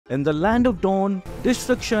In the land of dawn,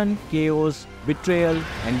 destruction, chaos, betrayal,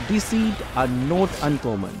 and deceit are not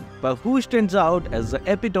uncommon. But who stands out as the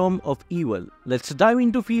epitome of evil? Let's dive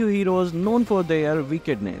into few heroes known for their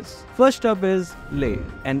wickedness. First up is Lei,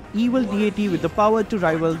 an evil deity with the power to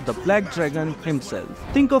rival the Black Dragon himself.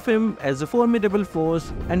 Think of him as a formidable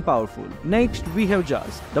force and powerful. Next, we have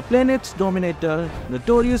Jas, the planet's dominator,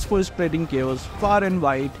 notorious for spreading chaos far and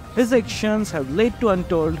wide. His actions have led to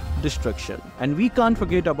untold destruction. And we can't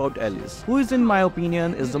forget about Alice, who is in my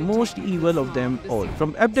opinion is the most evil of them all.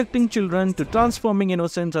 From abducting children to transforming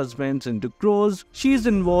innocent husbands into crows, she is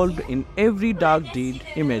involved in every dark deed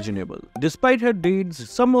imaginable. Despite her deeds,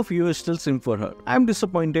 some of you still simp for her. I'm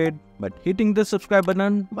disappointed, but hitting the subscribe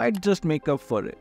button might just make up for it.